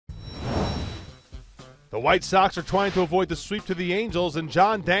The White Sox are trying to avoid the sweep to the Angels, and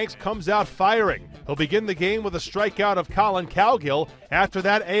John Danks comes out firing. He'll begin the game with a strikeout of Colin Cowgill. After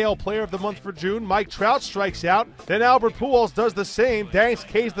that, AL Player of the Month for June, Mike Trout strikes out. Then Albert Pujols does the same. Danks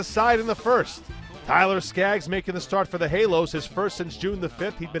K's the side in the first. Tyler Skaggs making the start for the Halos, his first since June the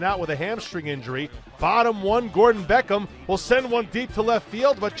 5th. He'd been out with a hamstring injury. Bottom one, Gordon Beckham will send one deep to left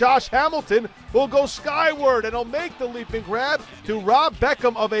field, but Josh Hamilton will go skyward and he'll make the leaping grab to rob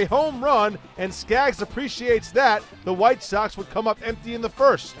Beckham of a home run, and Skaggs appreciates that. The White Sox would come up empty in the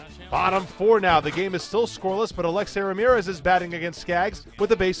first. Bottom four now. The game is still scoreless, but Alexei Ramirez is batting against Skaggs with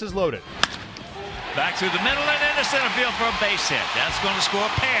the bases loaded. Back through the middle and into center field for a base hit. That's going to score a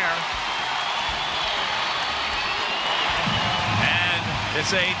pair.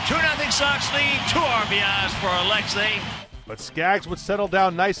 It's a 2-0 Sox lead, 2 RBIs for Alexei. But Skaggs would settle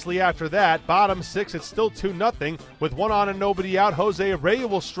down nicely after that. Bottom six, it's still 2-0. With one on and nobody out, Jose Abreu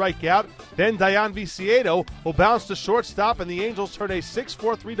will strike out. Then Dayan Viciedo will bounce to shortstop, and the Angels turn a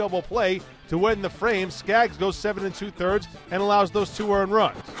 6-4-3 double play to win the frame. Skaggs goes 7 2/3 and allows those 2 earned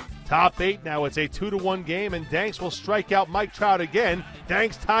runs. Top 8 now, it's a 2-1 game, and Danks will strike out Mike Trout again.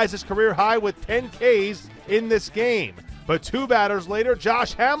 Danks ties his career high with 10 Ks in this game. But 2 batters later,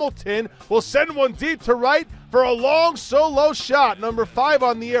 Josh Hamilton will send one deep to right for a long solo shot. Number 5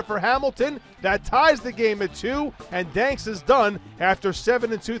 on the year for Hamilton. That ties the game at 2, and Danks is done. After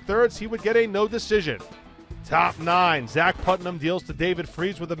 7 2/3, he would get a no decision. Top 9, Zach Putnam deals to David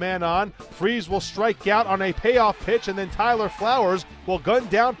Freese with a man on. Freese will strike out on a payoff pitch, and then Tyler Flowers will gun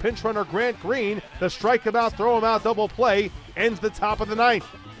down pinch runner Grant Green. The strike him out, throw him out double play ends the top of the 9th.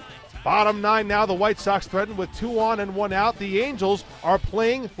 Bottom 9 now, the White Sox threatened with 2 on and 1 out. The Angels are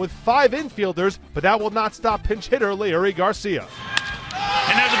playing with 5 infielders, but that will not stop pinch hitter Leury Garcia.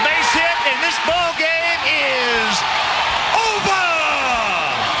 And there's a base hit, and this ball game is over!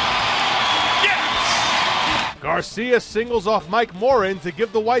 Yes! Garcia singles off Mike Morin to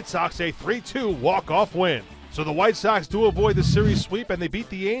give the White Sox a 3-2 walk-off win. So the White Sox do avoid the series sweep, and they beat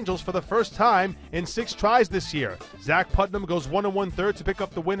the Angels for the first time in 6 tries this year. Zach Putnam goes 1 1/3 to pick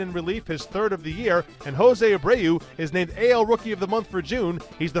up the win in relief, his 3rd of the year, and Jose Abreu is named AL Rookie of the Month for June.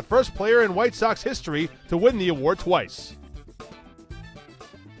 He's the first player in White Sox history to win the award twice.